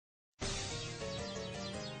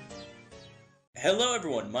Hello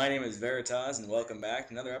everyone, my name is Veritas and welcome back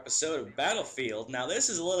to another episode of Battlefield. Now this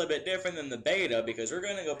is a little bit different than the beta because we're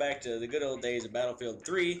going to go back to the good old days of Battlefield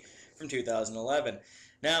 3 from 2011.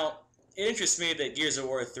 Now, it interests me that Gears of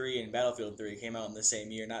War 3 and Battlefield 3 came out in the same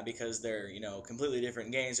year, not because they're, completely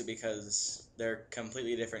different games, but because they're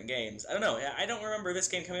completely different games. I don't know, I don't remember this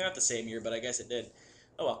game coming out the same year, but I guess it did.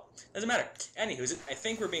 Oh well, doesn't matter. Anywho, I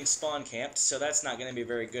think we're being spawn camped, so that's not going to be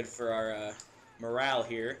very good for our morale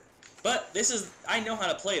here. But I know how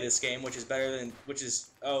to play this game,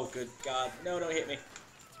 oh good god, no, don't hit me.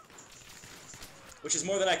 Which is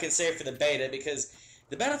more than I can say for the beta, because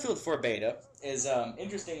the Battlefield 4 beta, is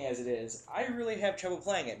interesting as it is, I really have trouble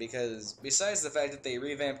playing it, because besides the fact that they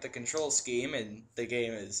revamped the control scheme, and the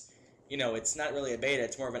game is, it's not really a beta,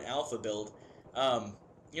 it's more of an alpha build,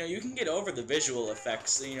 you can get over the visual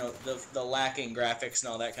effects, the lacking graphics and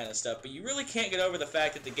all that kind of stuff, but you really can't get over the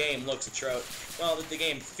fact that the game looks atrocious. Well, that the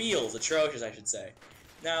game feels atrocious, I should say.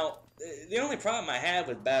 Now, the only problem I have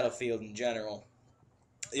with Battlefield in general,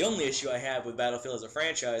 the only issue I have with Battlefield as a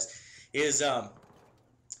franchise, is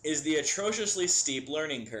the atrociously steep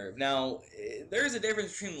learning curve. Now, there's a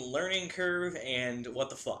difference between the learning curve and what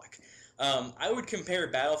the fuck. I would compare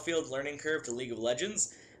Battlefield learning curve to League of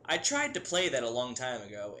Legends. I tried to play that a long time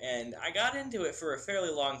ago, and I got into it for a fairly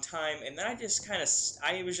long time, and then I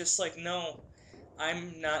was just like, no,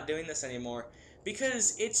 I'm not doing this anymore,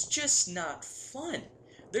 because it's just not fun.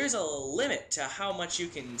 There's a limit to how much you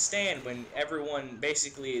can stand when everyone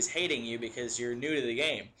basically is hating you because you're new to the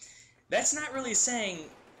game. That's not really saying,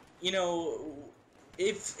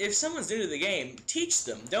 if someone's new to the game, teach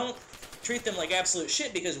them. Don't treat them like absolute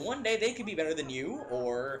shit, because one day they could be better than you,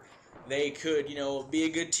 or they could, be a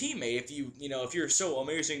good teammate. If you're so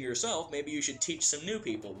amazing yourself, maybe you should teach some new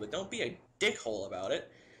people, but don't be a dickhole about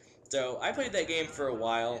it. So, I played that game for a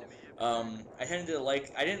while. I didn't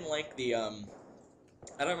like the, I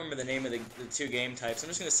don't remember the name of the two game types. I'm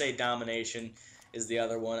just going to say Domination is the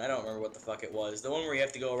other one. I don't remember what the fuck it was. The one where you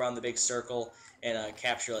have to go around the big circle and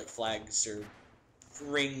capture, like, flags or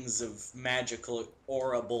rings of magical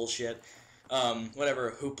aura bullshit.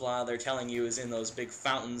 Whatever hoopla they're telling you is in those big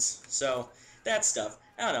fountains. So, that stuff.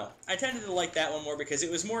 I don't know. I tended to like that one more because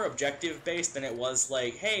it was more objective-based than it was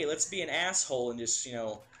like, hey, let's be an asshole and just,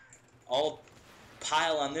 all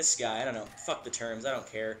pile on this guy. I don't know. Fuck the terms. I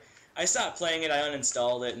don't care. I stopped playing it, I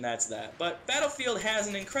uninstalled it, and that's that. But Battlefield has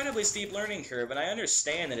an incredibly steep learning curve, and I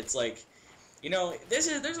understand that it's like,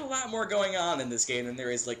 there's a lot more going on in this game than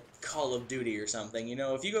there is, like, Call of Duty or something.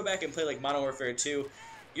 If you go back and play, like, Modern Warfare 2,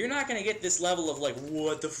 you're not going to get this level of, like,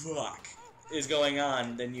 what the fuck is going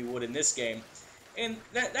on than you would in this game. And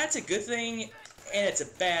that's a good thing, and it's a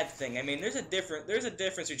bad thing. I mean, there's a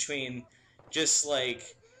difference between just,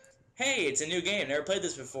 like, hey, it's a new game, never played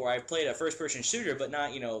this before, I've played a first-person shooter, but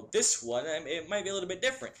not, this one, it might be a little bit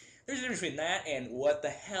different. There's a difference between that and what the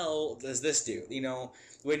hell does this do?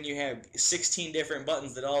 When you have 16 different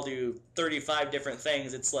buttons that all do 35 different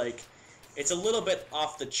things, it's like, it's a little bit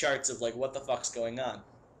off the charts of, like, what the fuck's going on.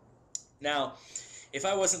 Now,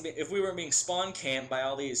 if we weren't being spawn camped by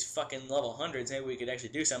all these fucking level hundreds, maybe we could actually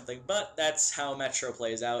do something, but that's how Metro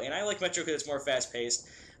plays out, and I like Metro because it's more fast-paced.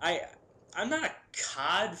 I'm not a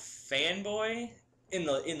COD fanboy in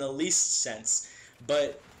the least sense,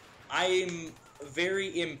 but I'm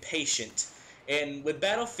very impatient. And with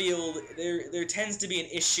Battlefield, there tends to be an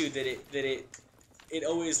issue that it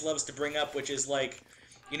always loves to bring up, which is like,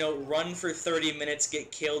 run for 30 minutes,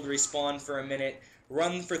 get killed, respawn for a minute.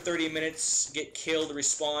 Run for 30 minutes, get killed,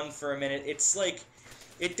 respawn for a minute. It's like,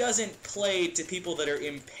 it doesn't play to people that are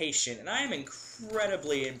impatient, and I am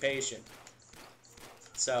incredibly impatient.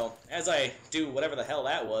 So, as I do whatever the hell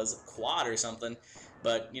that was, quad or something,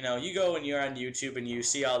 but, you go and you're on YouTube and you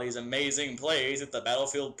see all these amazing plays that the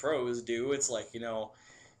Battlefield pros do. It's like,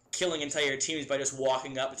 killing entire teams by just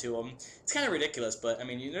walking up to them. It's kind of ridiculous, but, I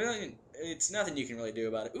mean, it's nothing you can really do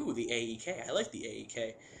about it. Ooh, the AEK. I like the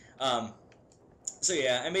AEK. So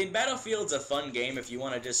yeah, I mean, Battlefield's a fun game if you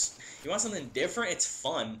want something different, it's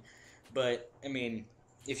fun. But, I mean,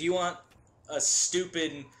 if you want a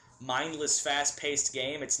stupid, mindless, fast-paced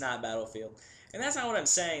game, it's not Battlefield. And that's not what I'm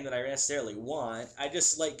saying that I necessarily want. I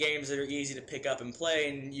just like games that are easy to pick up and play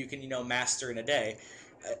and you can, master in a day.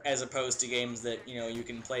 As opposed to games that, you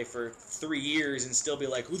can play for 3 years and still be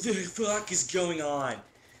like, what the fuck is going on?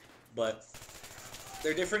 But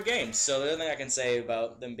they're different games, so there's nothing I can say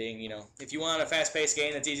about them being, if you want a fast-paced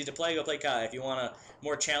game that's easy to play, go play COD. If you want a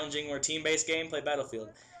more challenging, more team-based game, play Battlefield.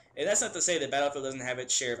 And that's not to say that Battlefield doesn't have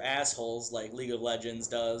its share of assholes like League of Legends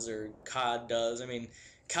does or COD does. I mean,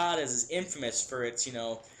 COD is infamous for its,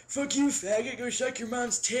 fuck you, faggot, go suck your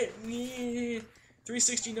mom's tit.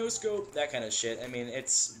 360 no scope, that kind of shit. I mean,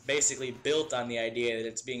 it's basically built on the idea that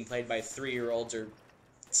it's being played by 3-year-olds or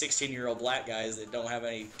 16-year-old black guys that don't have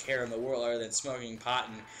any care in the world other than smoking pot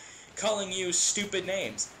and calling you stupid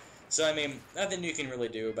names. So, I mean, nothing you can really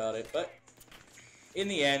do about it, but in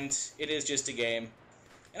the end, it is just a game.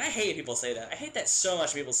 And I hate people say that. I hate that so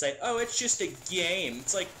much when people say, oh, it's just a game.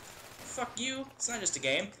 It's like, fuck you. It's not just a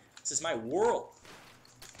game. This is my world.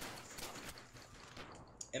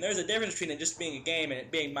 And there's a difference between it just being a game and it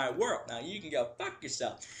being my world. Now, you can go fuck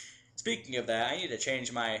yourself. Speaking of that, I need to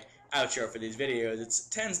change my outro for these videos. It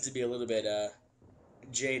tends to be a little bit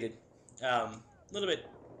jaded. A little bit,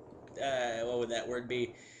 what would that word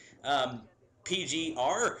be?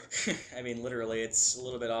 PGR? I mean, literally, it's a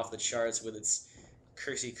little bit off the charts with its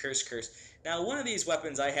cursey curse. Now, one of these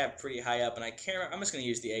weapons I have pretty high up, and I can't. I'm just going to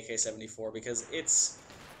use the AK-74 because it's.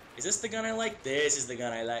 Is this the gun I like? This is the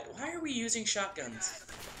gun I like. Why are we using shotguns?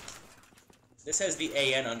 This has the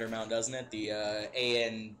AN undermount, doesn't it? The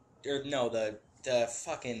AN, or no, the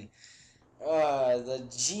fucking the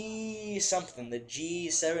G something, the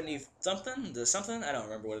G70 something, the something. I don't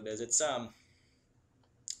remember what it is. It's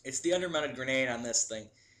the undermounted grenade on this thing.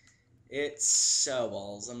 It's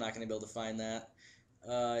balls. I'm not gonna be able to find that.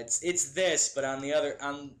 It's this, but on the other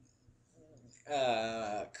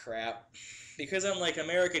crap. Because unlike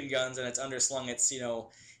American guns and it's underslung, it's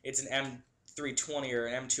it's an M320 or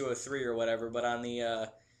an M203 or whatever. But on the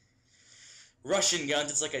Russian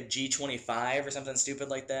guns, it's like a G25 or something stupid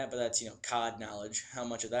like that. But that's COD knowledge. How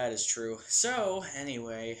much of that is true? So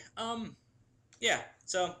anyway, yeah.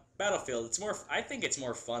 So Battlefield, it's more. I think it's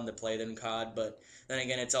more fun to play than COD, but then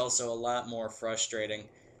again, it's also a lot more frustrating.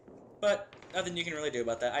 But nothing you can really do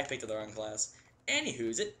about that. I picked the wrong class.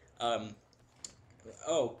 Anywho's it.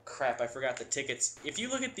 Oh crap! I forgot the tickets. If you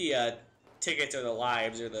look at the tickets or the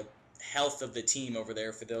lives or the health of the team over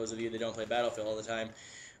there, for those of you that don't play Battlefield all the time,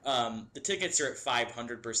 the tickets are at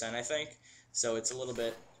 500%, I think. So it's a little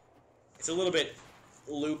bit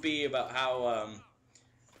loopy about how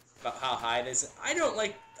high it is. I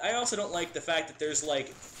also don't like the fact that there's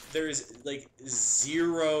like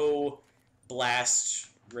 0 blast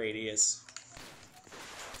radius,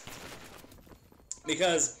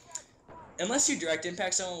 because unless you direct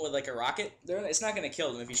impact someone with like a rocket, it's not going to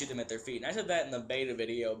kill them if you shoot them at their feet. And I said that in the beta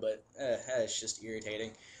video, but it's just irritating.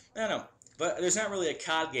 I don't know. But there's not really a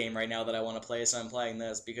COD game right now that I want to play, so I'm playing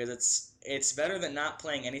this because it's better than not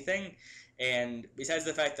playing anything. And besides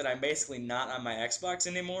the fact that I'm basically not on my Xbox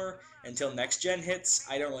anymore until next gen hits,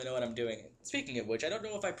 I don't really know what I'm doing. Speaking of which, I don't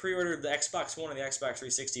know if I pre-ordered the Xbox One or the Xbox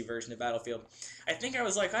 360 version of Battlefield. I think I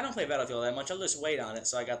was like, I don't play Battlefield that much, I'll just wait on it,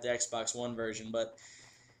 so I got the Xbox One version, but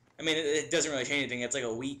I mean, it doesn't really change anything. It's like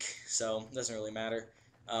a week, so it doesn't really matter.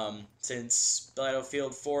 Since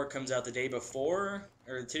Battlefield 4 comes out the day before,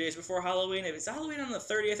 or 2 days before Halloween. If it's Halloween on the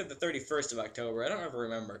 30th or the 31st of October, I don't ever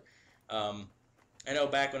remember. I know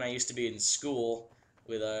back when I used to be in school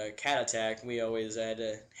with Cat Attack, we always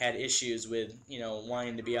had issues with,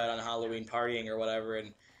 wanting to be out on Halloween partying or whatever,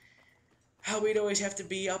 and how we'd always have to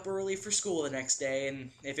be up early for school the next day,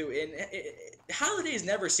 and holidays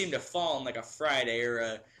never seem to fall on like a Friday or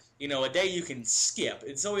a day you can skip.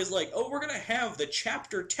 It's always like, oh, we're going to have the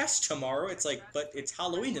chapter test tomorrow. It's like, but it's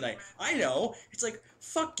Halloween tonight. I know. It's like,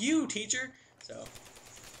 fuck you, teacher. So,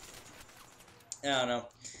 I don't know.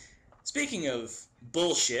 Speaking of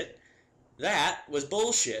bullshit, that was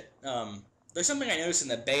bullshit. There's something I noticed in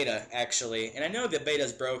the beta, actually, and I know the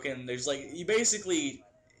beta's broken. There's like, you basically,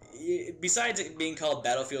 besides it being called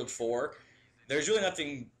Battlefield 4, there's really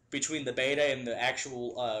nothing between the beta and the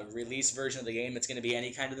actual release version of the game that's going to be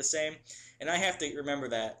any kind of the same. And I have to remember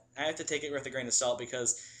that. I have to take it with a grain of salt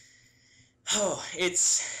because, oh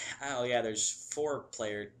yeah, there's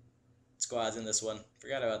 4-player squads in this one.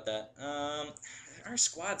 Forgot about that. Our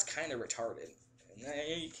squad's kind of retarded.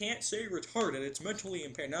 You can't say retarded, it's mentally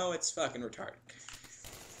impaired. No, it's fucking retarded.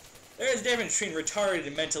 There's a difference between retarded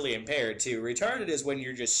and mentally impaired, too. Retarded is when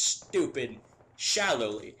you're just stupid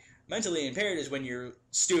shallowly. Mentally impaired is when you're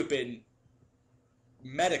stupid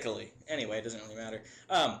medically. Anyway, it doesn't really matter.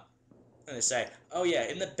 I'm going to say, oh yeah,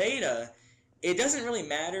 in the beta, it doesn't really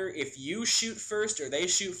matter if you shoot first or they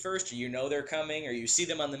shoot first, or they're coming, or you see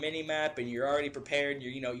them on the mini-map and you're already prepared and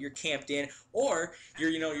you're camped in, or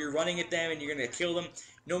you're running at them and you're going to kill them.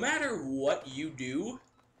 No matter what you do,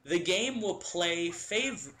 the game will play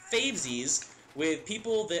favesies with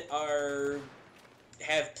people that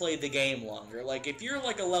have played the game longer. Like, if you're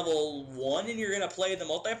like a level 1 and you're going to play the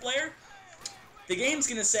multiplayer, the game's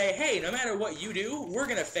going to say, hey, no matter what you do, we're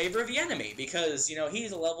going to favor the enemy because,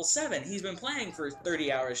 he's a level 7. He's been playing for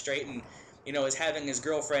 30 hours straight, and you know, is having his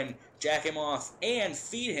girlfriend jack him off and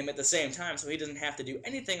feed him at the same time so he doesn't have to do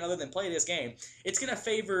anything other than play this game, it's going to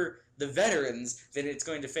favor the veterans than it's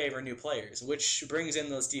going to favor new players, which brings in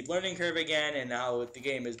the steep learning curve again, and how the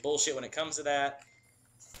game is bullshit when it comes to that.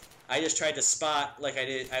 I just tried to spot like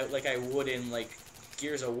I would in like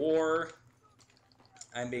Gears of War.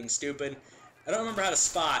 I'm being stupid. I don't remember how to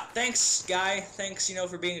spot. Thanks, guy. Thanks, you know,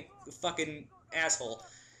 for being a fucking asshole.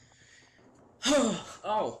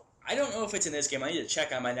 Oh, I don't know if it's in this game. I need to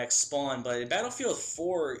check on my next spawn, but in Battlefield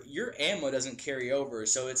 4, your ammo doesn't carry over,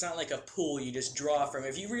 so it's not like a pool you just draw from.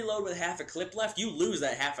 If you reload with half a clip left, you lose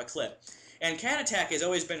that half a clip. And Cat Attack has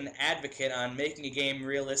always been an advocate on making a game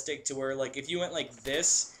realistic to where, like, if you went like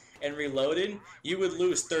this and reloaded, you would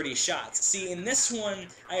lose 30 shots. See, in this one,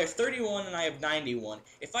 I have 31 and I have 91.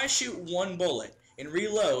 If I shoot one bullet and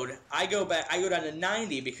reload, I go down to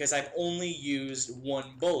 90 because I've only used one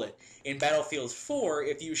bullet. In Battlefield 4,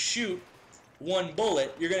 if you shoot one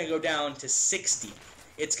bullet, you're going to go down to 60.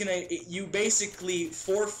 You basically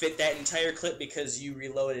forfeit that entire clip because you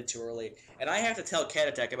reloaded too early. And I have to tell Cat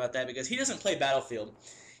Attack about that because he doesn't play Battlefield.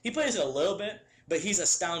 He plays it a little bit, but he's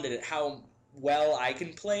astounded at how well I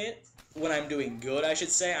can play it when I'm doing good, I should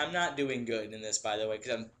say. I'm not doing good in this, by the way,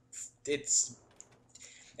 because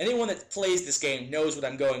anyone that plays this game knows what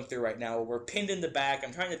I'm going through right now. We're pinned in the back.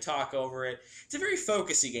 I'm trying to talk over it. It's a very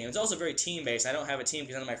focusy game. It's also very team-based. I don't have a team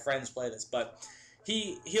because none of my friends play this, but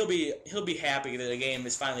he'll be happy that the game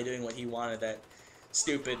is finally doing what he wanted. That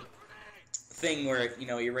stupid thing where, you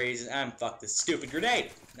know, he raises. Fuck this stupid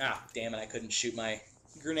grenade. Ah, damn it! I couldn't shoot my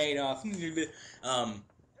grenade off.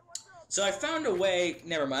 So I found a way.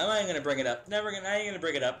 Never mind. I'm not gonna bring it up. I ain't gonna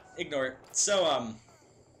bring it up. Ignore it. So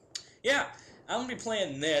yeah, I'm gonna be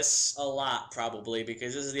playing this a lot probably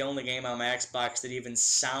because this is the only game on my Xbox that even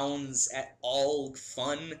sounds at all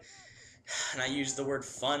fun. And I use the word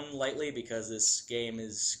fun lightly because this game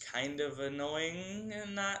is kind of annoying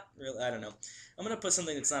and not really. I don't know. I'm gonna put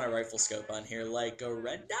something that's not a rifle scope on here, like a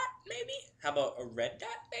red dot maybe. How about a red dot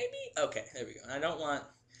maybe? Okay, there we go. I don't want.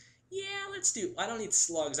 Yeah, let's do. I don't need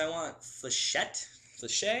slugs. I want flechette,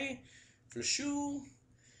 flechou,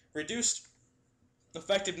 reduced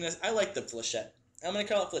effectiveness. I like the flechette. I'm gonna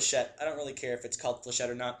call it flechette. I don't really care if it's called flechette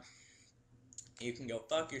or not. You can go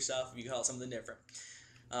fuck yourself if you call it something different.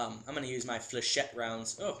 I'm gonna use my flechette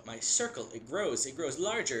rounds. Oh, my circle. It grows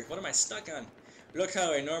larger. What am I stuck on? Look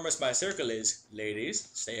how enormous my circle is, ladies.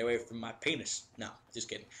 Stay away from my penis. No, just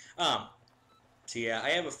kidding. So yeah, I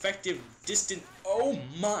have effective distant. Oh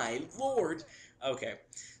my lord. Okay,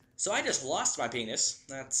 so I just lost my penis.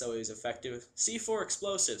 That's always effective. C4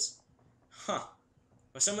 explosives. Huh.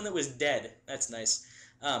 Or someone that was dead. That's nice.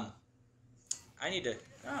 I need to.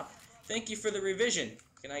 Oh, thank you for the revision.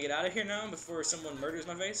 Can I get out of here now before someone murders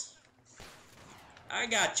my face? I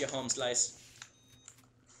got you, home slice.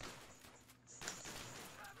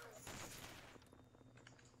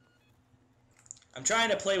 I'm trying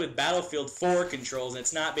to play with Battlefield 4 controls, and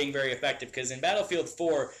it's not being very effective, because in Battlefield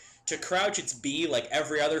 4, to crouch it's B like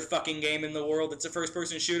every other fucking game in the world that's a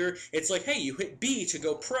first-person shooter. It's like, hey, you hit B to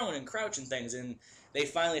go prone and crouch and things, and they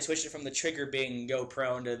finally switched it from the trigger being go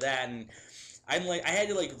prone to that, and I had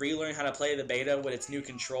to like relearn how to play the beta with its new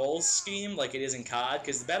control scheme like it is in COD,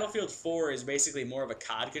 because Battlefield 4 is basically more of a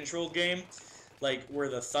COD controlled game, like where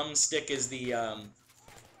the thumbstick is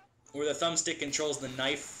where the thumbstick controls the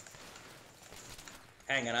knife.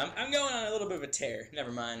 Hang on, I'm going on a little bit of a tear.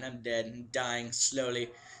 Never mind, I'm dead and dying slowly,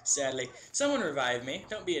 sadly. Someone revive me.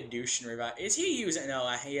 Don't be a douche and revive. Is he using?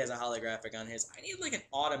 No, he has a holographic on his. I need like an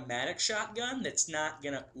automatic shotgun that's not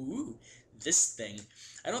gonna. Ooh, this thing.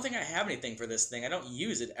 I don't think I have anything for this thing. I don't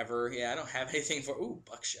use it ever. Yeah, I don't have anything for. Ooh,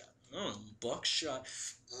 buckshot. Buckshot.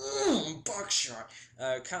 Buckshot.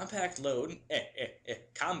 Compact load.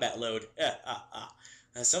 Combat load.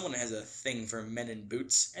 Someone has a thing for men in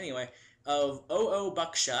boots. Anyway. Of 00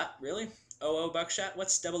 buckshot. Really? 00 buckshot?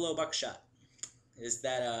 What's 00 buckshot? Is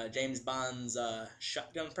that James Bond's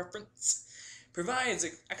shotgun preference? Provides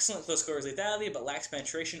excellent close quarters lethality, but lacks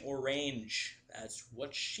penetration or range. That's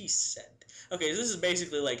what she said. Okay, so this is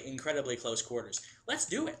basically like incredibly close quarters. Let's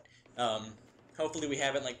do it. Hopefully we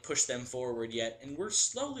haven't like pushed them forward yet, and we're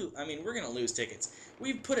slowly. I mean, we're gonna lose tickets.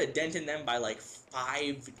 We've put a dent in them by like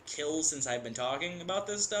 5 kills since I've been talking about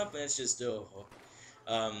this stuff, and it's just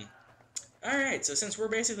Alright, so since we're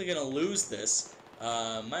basically going to lose this,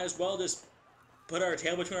 might as well just put our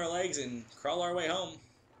tail between our legs and crawl our way home.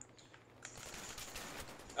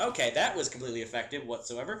 Okay, that was completely effective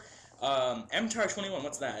whatsoever. MTAR-21,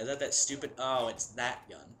 what's that? Is that stupid... Oh, it's that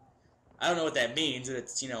gun. I don't know what that means, but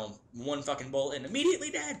it's, you know, one fucking bullet and immediately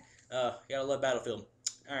dead. Gotta love Battlefield.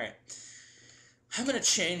 Alright. I'm gonna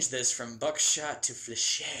change this from buckshot to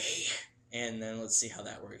flèche, and then let's see how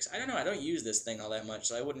that works. I don't know. I don't use this thing all that much,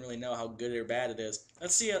 so I wouldn't really know how good or bad it is.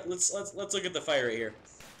 Let's see. Let's look at the fire rate here.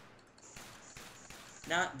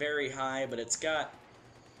 Not very high, but it's got.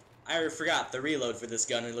 I forgot the reload for this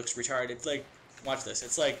gun. It looks retarded. It's like, watch this.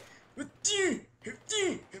 It's like. Yeah,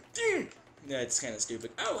 it's kind of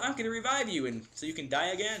stupid. Oh, I'm gonna revive you, and so you can die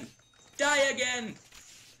again. Die again.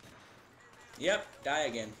 Yep, die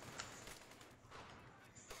again.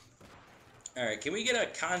 Alright, can we get a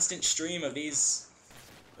constant stream of these?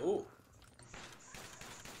 Ooh.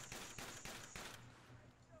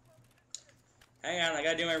 Hang on, I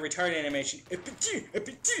gotta do my retard animation. Get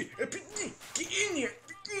in here.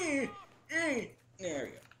 There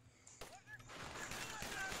we go.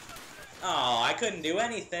 Oh, I couldn't do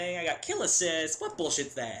anything. I got kill assist. What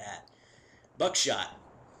bullshit's that? Buckshot.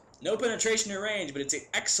 No penetration or range, but it's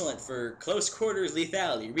excellent for close quarters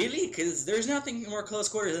lethality. Really? Because there's nothing more close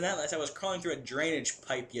quarters than that unless I was crawling through a drainage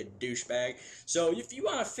pipe, you douchebag. So if you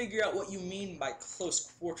want to figure out what you mean by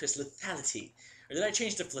close quarters lethality, or did I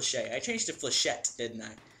change to flèche? I changed to fléchette, didn't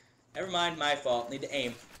I? Never mind, my fault. Need to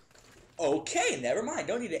aim. Okay, never mind.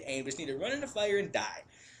 Don't need to aim. Just need to run into fire and die.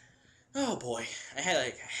 Oh boy, I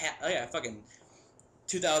had like a fucking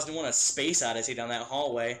 2001: A Space Odyssey down that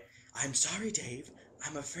hallway. I'm sorry, Dave.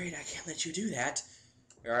 I'm afraid I can't let you do that.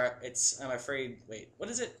 Or I'm afraid. Wait, what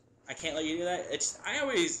is it? I can't let you do that. I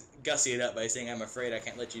always gussy it up by saying I'm afraid I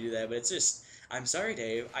can't let you do that, but it's just I'm sorry,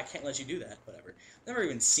 Dave. I can't let you do that. Whatever. Never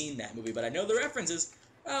even seen that movie, but I know the references.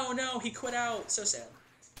 Oh no, he quit out. So sad.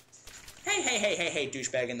 Hey,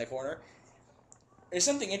 douchebag in the corner. There's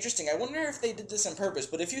something interesting. I wonder if they did this on purpose,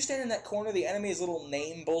 but if you stand in that corner, the enemy's little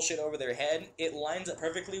name bullshit over their head, it lines up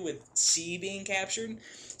perfectly with C being captured.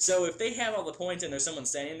 So if they have all the points and there's someone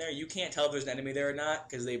standing there, you can't tell if there's an enemy there or not,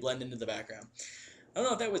 because they blend into the background. I don't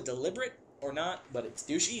know if that was deliberate or not, but it's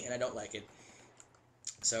douchey, and I don't like it.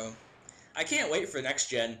 So, I can't wait for next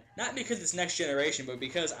gen. Not because it's next generation, but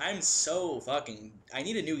because I'm so fucking... I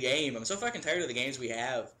need a new game. I'm so fucking tired of the games we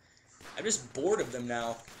have. I'm just bored of them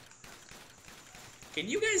now. Can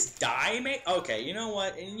you guys die, mate? Okay, you know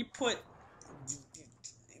what? And you put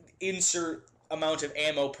insert amount of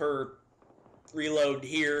ammo per reload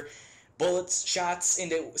here, bullets, shots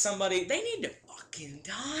into somebody. They need to fucking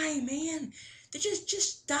die, man. They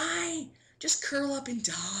just die. Just curl up and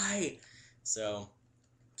die. So,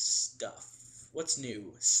 stuff. What's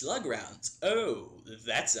new? Slug rounds. Oh,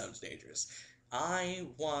 that sounds dangerous. I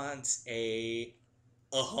want a...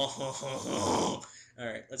 Oh.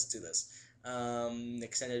 Alright, let's do this.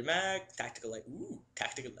 Extended mag, tactical light. Ooh,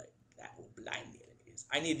 tactical light. That will blind the enemies.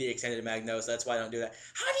 I need the extended mag, though, so that's why I don't do that.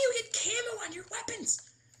 How do you get camo on your weapons?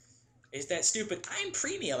 Is that stupid? I'm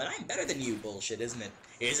premium, and I'm better than you bullshit, isn't it?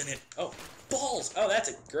 Isn't it? Oh, balls! Oh, that's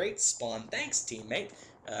a great spawn. Thanks, teammate.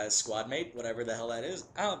 Squad mate, whatever the hell that is.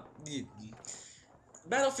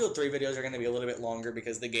 Battlefield 3 videos are going to be a little bit longer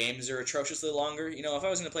because the games are atrociously longer. You know, if I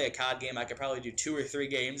was going to play a COD game, I could probably do 2 or 3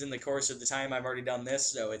 games in the course of the time I've already done this,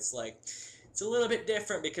 so it's like, it's a little bit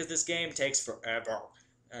different because this game takes forever.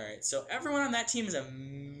 Alright, so everyone on that team is a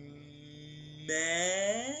medic?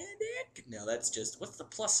 No, that's just, what's the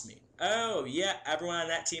plus mean? Oh, yeah, everyone on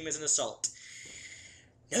that team is an assault.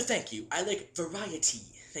 No, thank you. I like variety.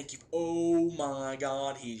 Thank you. Oh my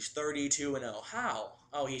god, he's 32-0. How?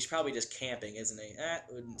 Oh, he's probably just camping, isn't he? That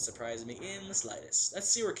wouldn't surprise me in the slightest. Let's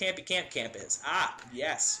see where Campy Camp is. Ah,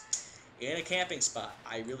 yes. In a camping spot.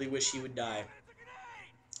 I really wish he would die.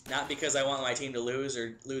 Not because I want my team to lose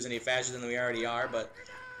or lose any faster than we already are, but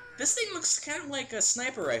this thing looks kind of like a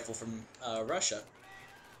sniper rifle from Russia.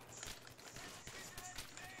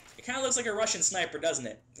 It kind of looks like a Russian sniper, doesn't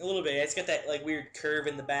it? A little bit. It's got that like weird curve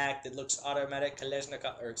in the back that looks automatic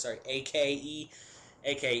Kalashnikov, or sorry, AKE.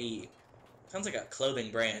 AKE. Sounds like a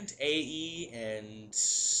clothing brand. AE and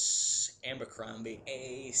Abercrombie.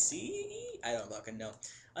 ACE? I don't fucking know.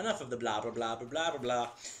 Enough of the blah blah blah blah blah blah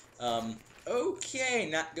blah. Okay,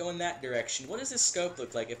 not going that direction. What does this scope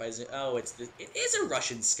look like if I zoom? Oh, it is a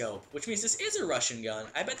Russian scope, which means this is a Russian gun.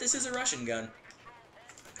 I bet this is a Russian gun.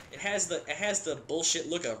 It has the bullshit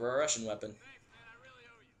look of a Russian weapon.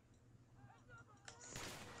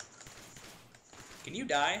 Can you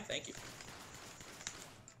die? Thank you.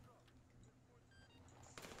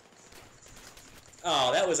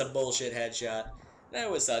 Oh, that was a bullshit headshot.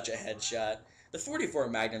 That was such a headshot. The 44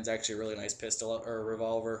 Magnum's actually a really nice pistol, or a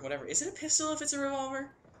revolver, whatever. Is it a pistol if it's a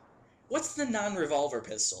revolver? What's the non-revolver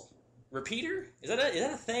pistol? Repeater? Is that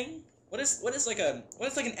a thing? What is like an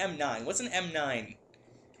M9? What's an M9?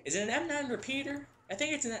 Is it an M9 repeater? I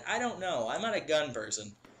think it's I don't know. I'm not a gun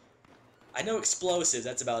person. I know explosives,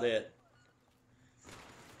 that's about it.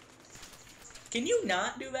 Can you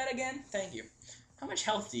not do that again? Thank you. How much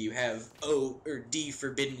health do you have? O or D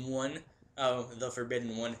Forbidden One? Oh, the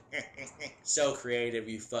Forbidden One. So creative,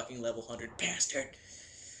 you fucking level 100 bastard.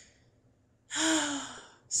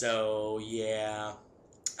 So, yeah.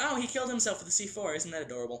 Oh, he killed himself with the C4. Isn't that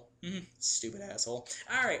adorable? Stupid asshole.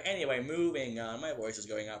 Alright, anyway, moving on. My voice is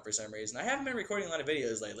going out for some reason. I haven't been recording a lot of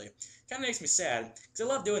videos lately. Kind of makes me sad, because I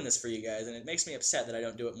love doing this for you guys, and it makes me upset that I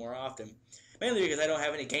don't do it more often. Mainly because I don't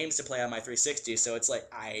have any games to play on my 360, so it's like,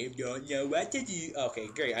 I don't know what to do. Okay,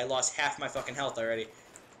 great. I lost half my fucking health already.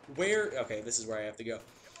 Where? Okay, this is where I have to go.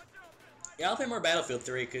 Yeah, I'll play more Battlefield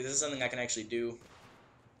 3, because this is something I can actually do.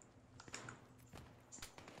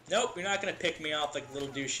 Nope, you're not going to pick me off like the little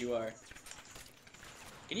douche you are.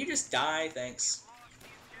 Can you just die? Thanks.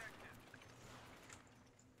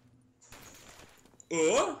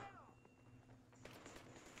 I'm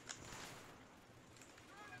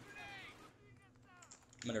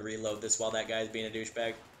going to reload this while that guy's being a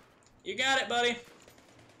douchebag. You got it, buddy.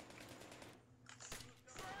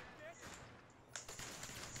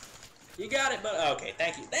 You got it, buddy. Okay,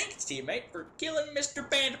 thank you. Thanks, teammate, for killing Mr.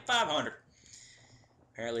 Bandit 500.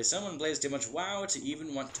 Apparently someone plays too much WoW to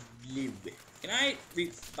even want to live. Can I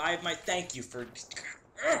revive my thank you for...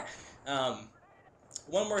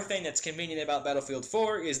 One more thing that's convenient about Battlefield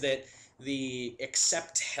 4 is that the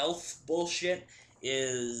accept health bullshit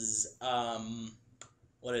is,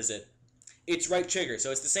 what is it? It's right trigger,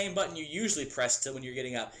 so it's the same button you usually press to when you're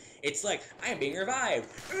getting up. It's like, I'm being revived,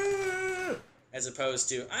 as opposed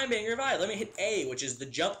to, I'm being revived. Let me hit A, which is the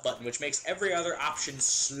jump button, which makes every other option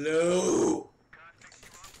slow.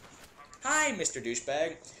 Hi, Mr.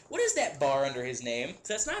 Douchebag. What is that bar under his name?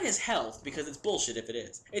 That's not his health, because it's bullshit if it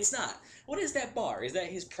is. It's not. What is that bar? Is that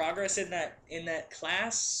his progress in that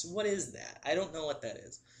class? What is that? I don't know what that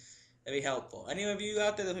is. That'd be helpful. Any of you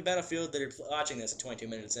out there that play Battlefield that are watching this at 22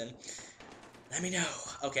 minutes in, let me know.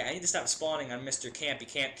 Okay, I need to stop spawning on Mr. Campy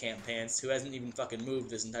Camp Pants, who hasn't even fucking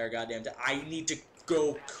moved this entire goddamn time. I need to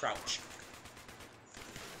go crouch.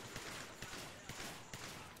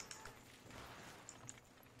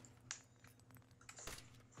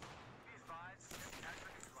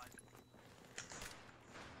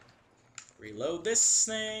 Reload this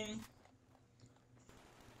thing,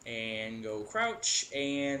 and go crouch,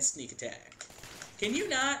 and sneak attack. Can you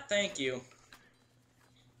not? Thank you.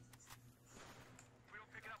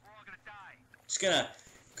 Just gonna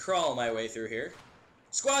crawl my way through here.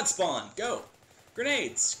 Squad spawn, go!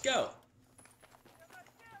 Grenades, go!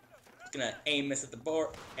 Just gonna aim this at the board,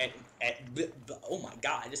 oh my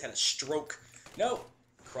god, I just had a stroke. No!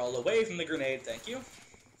 Crawl away from the grenade, thank you.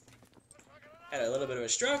 Had a little bit of a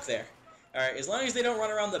stroke there. Alright, as long as they don't run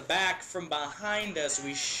around the back from behind us,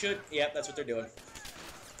 we should... Yep, that's what they're doing.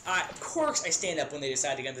 Of course I stand up when they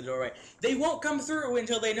decide to get in the doorway. They won't come through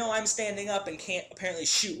until they know I'm standing up and can't apparently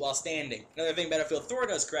shoot while standing. Another thing Battlefield 4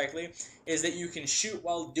 does correctly is that you can shoot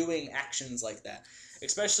while doing actions like that.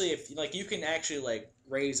 Especially if, like, you can actually, like,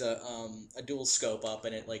 raise a dual scope up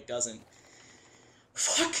and it, like, doesn't...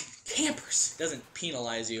 Fuck! Campers! Doesn't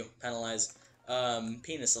penalize you. Penalize.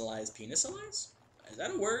 Penisalize. Penisalize? Is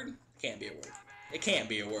that a word? Can't be a word. It can't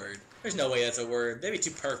be a word. There's no way that's a word. That'd be too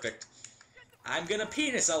perfect. I'm gonna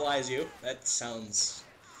penisalize you. That sounds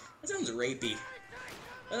rapey. Is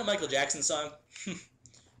that a Michael Jackson song?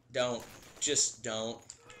 Don't. Just don't.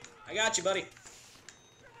 I got you, buddy.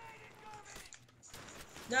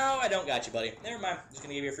 No, I don't got you, buddy. Never mind. I'm just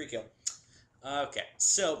gonna give you a free kill. Okay,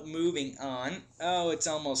 so moving on. Oh, it's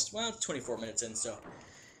almost, well, 24 minutes in, so.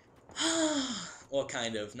 Well,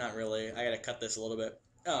 kind of. Not really. I gotta cut this a little bit.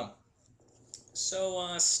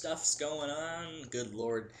 So, stuff's going on. Good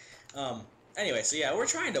lord. Anyway, so yeah, we're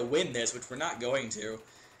trying to win this, which we're not going to.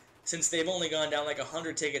 Since they've only gone down like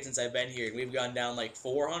 100 tickets since I've been here, and we've gone down like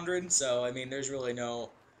 400, so, I mean, there's really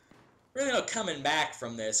no coming back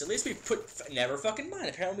from this. At least we never fucking mind.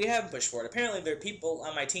 Apparently we haven't pushed for it. Apparently there are people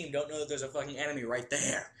on my team don't know that there's a fucking enemy right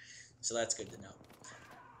there. So that's good to know.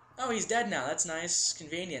 Oh, he's dead now. That's nice.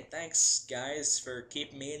 Convenient. Thanks, guys, for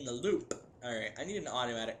keeping me in the loop. Alright, I need an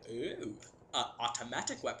automatic... Ooh.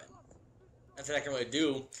 Automatic weapon. Nothing I can really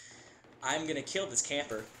do. I'm gonna kill this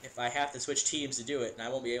camper if I have to switch teams to do it, and I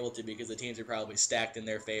won't be able to because the teams are probably stacked in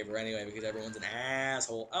their favor anyway because everyone's an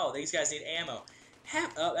asshole. Oh, these guys need ammo.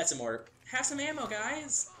 Oh, that's a mortar. Have some ammo,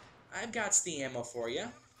 guys. I've got the ammo for you.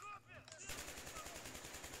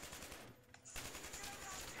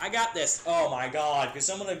 I got this. Oh my god, could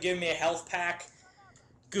someone have given me a health pack?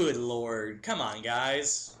 Good lord. Come on,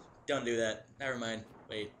 guys. Don't do that. Never mind.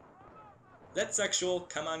 Wait. Is that sexual?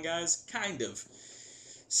 Come on, guys. Kind of.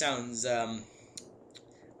 Sounds,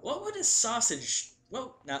 what would a sausage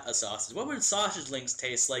well, not a sausage. What would sausage links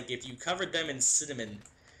taste like if you covered them in cinnamon?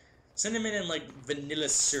 Cinnamon and, like, vanilla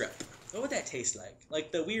syrup. What would that taste like?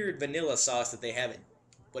 Like the weird vanilla sauce that they have at,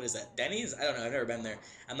 what is that, Denny's? I don't know, I've never been there.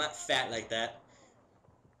 I'm not fat like that.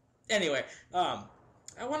 Anyway, I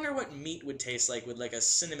wonder what meat would taste like with, like, a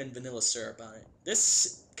cinnamon vanilla syrup on it.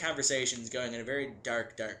 This conversation is going in a very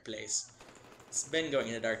dark, dark place. It's been going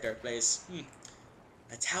in a dark, dark place.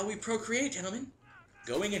 That's how we procreate, gentlemen.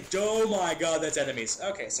 Going in... Oh my god, that's enemies.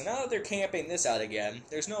 Okay, so now that they're camping this out again,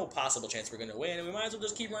 there's no possible chance we're going to win, and we might as well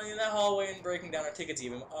just keep running in that hallway and breaking down our tickets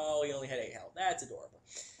even. Oh, he only had 8 health. That's adorable.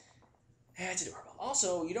 That's adorable.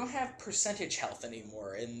 Also, you don't have percentage health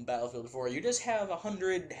anymore in Battlefield 4. You just have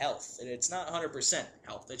 100 health, and it's not 100%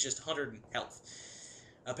 health. It's just 100 health.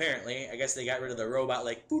 Apparently, I guess they got rid of the robot,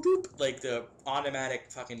 like, boop, boop, like the automatic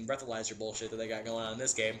fucking breathalyzer bullshit that they got going on in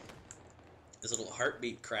this game. This little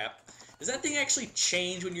heartbeat crap. Does that thing actually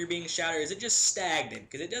change when you're being shot, or is it just stagnant?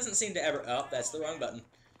 Because it doesn't seem to ever... Oh, that's the wrong button.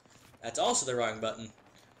 That's also the wrong button.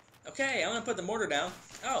 Okay, I'm going to put the mortar down.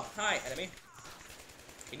 Oh, hi, enemy.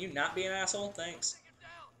 Can you not be an asshole? Thanks.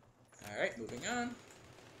 Alright, moving on.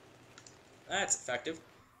 That's effective.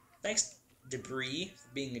 Thanks, Debris,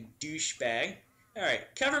 for being a douchebag.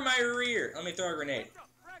 Alright, cover my rear. Let me throw a grenade.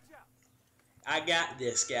 I got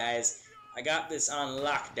this, guys. I got this on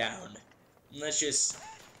lockdown. Let's just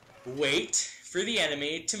wait for the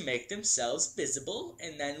enemy to make themselves visible,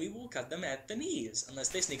 and then we will cut them at the knees. Unless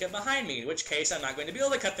they sneak up behind me, in which case I'm not going to be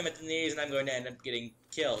able to cut them at the knees, and I'm going to end up getting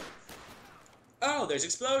killed. Oh, there's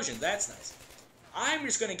explosions. That's nice. I'm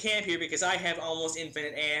just going to camp here because I have almost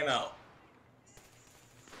infinite ammo.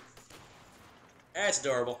 That's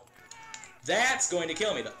adorable. That's going to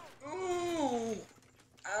kill me, though. Ooh.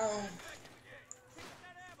 Ow.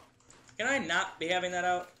 Can I not be having that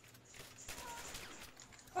out?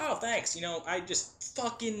 Oh, thanks. You know, I just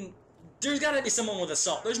fucking... There's gotta be someone with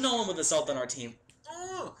assault. There's no one with assault on our team.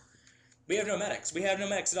 Ugh. We have no medics. We have no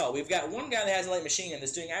medics at all. We've got one guy that has a light machine gun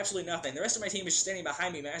that's doing absolutely nothing. The rest of my team is just standing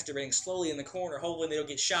behind me, masturbating slowly in the corner, hoping they don't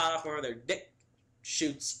get shot off or their dick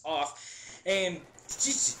shoots off. And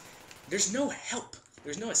just, there's no help.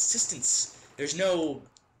 There's no assistance. There's no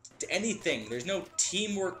anything. There's no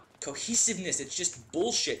teamwork, cohesiveness. It's just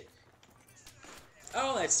bullshit.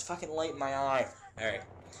 Oh, that's fucking light in my eye. Alright.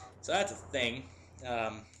 So that's a thing.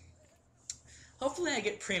 Hopefully I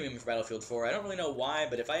get premium for Battlefield 4. I don't really know why,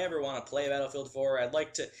 but if I ever want to play Battlefield 4, I'd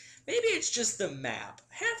like to... Maybe it's just the map.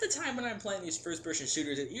 Half the time when I'm playing these first-person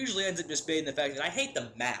shooters, it usually ends up just being the fact that I hate the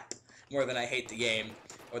map more than I hate the game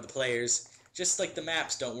or the players. Just like the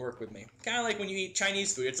maps don't work with me. Kind of like when you eat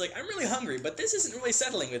Chinese food. It's like, I'm really hungry, but this isn't really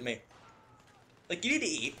settling with me. Like, you need to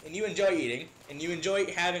eat, and you enjoy eating, and you enjoy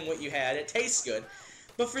having what you had. It tastes good.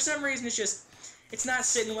 But for some reason, it's just... It's not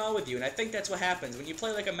sitting well with you, and I think that's what happens. When you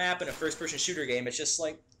play, like, a map in a first-person shooter game, it's just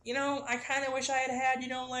like, you know, I kind of wish I had, you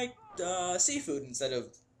know, like, seafood instead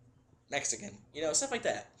of Mexican. You know, stuff like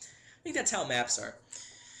that. I think that's how maps are.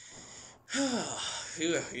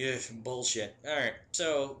 Bullshit. Alright,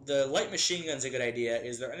 so the light machine gun's a good idea.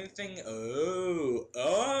 Is there anything... Oh,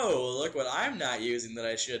 look what I'm not using that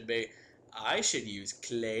I should be. I should use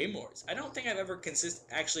claymores. I don't think I've ever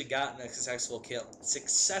actually gotten a successful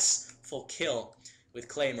kill with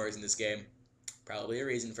claymores in this game. Probably a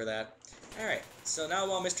reason for that. Alright, so now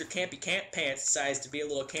while Mr. Campy Camp Pants decides to be a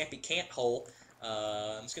little campy cant hole,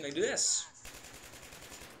 I'm just gonna do this.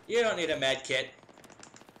 You don't need a med kit.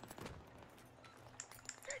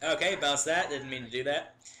 Okay, bounce that. Didn't mean to do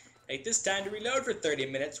that. Take this time to reload for 30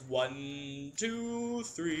 minutes. 1, 2,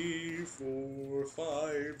 3, 4,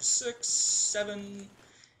 5, 6, 7...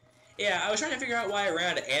 Yeah, I was trying to figure out why I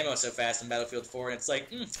ran out of ammo so fast in Battlefield 4, and it's like,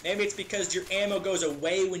 maybe it's because your ammo goes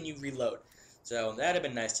away when you reload. So that'd have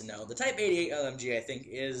been nice to know. The Type 88 LMG, I think,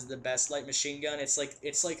 is the best light machine gun. It's like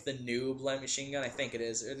the noob light machine gun. I think it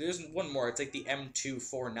is. There's one more. It's like the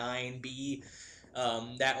M249B.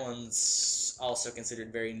 That one's also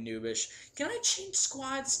considered very noobish. Can I change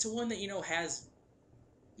squads to one that, you know, has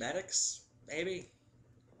medics? Maybe?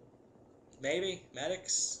 Maybe?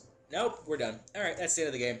 Medics? Nope, we're done. Alright, that's the end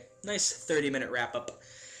of the game. Nice 30-minute wrap-up.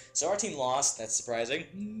 So our team lost. That's surprising.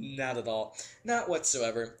 Not at all. Not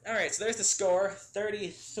whatsoever. Alright, so there's the score.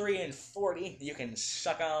 33-40. You can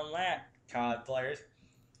suck on that, COD players.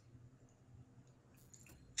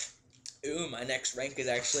 Ooh, my next rank is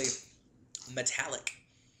actually metallic.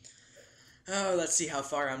 Oh, let's see how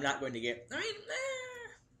far I'm not going to get. I mean,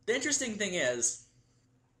 the interesting thing is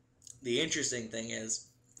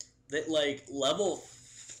that, like, level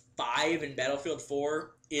 5 in Battlefield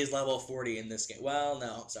 4 is level 40 in this game. Well,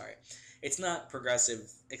 no, sorry. It's not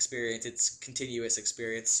progressive experience, it's continuous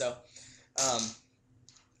experience. So,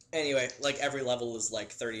 Anyway, like every level is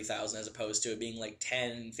like 30,000 as opposed to it being like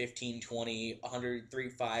 10, 15, 20, 100, 3,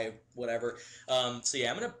 5, whatever. So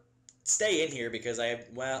yeah, I'm going to stay in here because I have,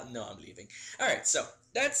 well, no, I'm leaving. Alright, so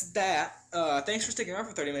that's that. Thanks for sticking around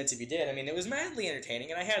for 30 minutes if you did. I mean, it was madly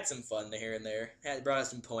entertaining and I had some fun here and there. Brought out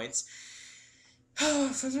some points.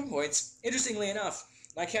 Some points. Interestingly enough,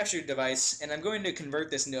 my capture device, and I'm going to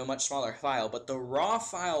convert this into a much smaller file, but the raw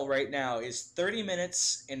file right now is 30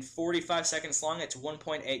 minutes and 45 seconds long. It's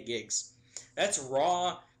 1.8 gigs. That's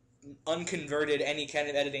raw, unconverted, any kind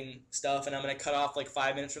of editing stuff, and I'm going to cut off like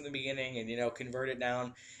 5 minutes from the beginning and, you know, convert it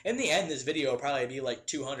down. In the end, this video will probably be like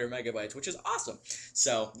 200 megabytes, which is awesome.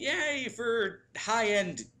 So, yay for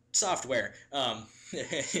high-end software.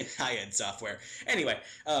 High-end software. Anyway,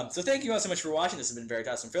 so thank you all so much for watching. This has been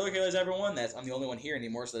Veritas from Filler Killers, everyone. I'm the only one here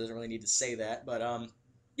anymore, so that doesn't really need to say that. But,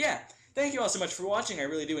 yeah. Thank you all so much for watching. I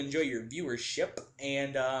really do enjoy your viewership.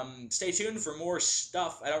 And stay tuned for more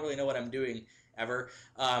stuff. I don't really know what I'm doing ever.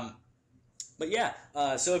 But yeah,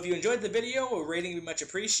 so if you enjoyed the video, a rating would be much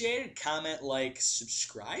appreciated. Comment, like,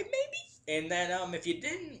 subscribe, maybe? And then if you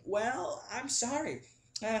didn't, well, I'm sorry.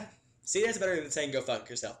 See, that's better than saying go fuck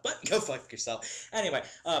yourself. But go fuck yourself. Anyway,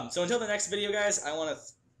 so until the next video, guys, I want to...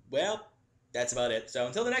 Well, that's about it. So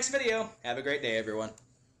until the next video, have a great day, everyone.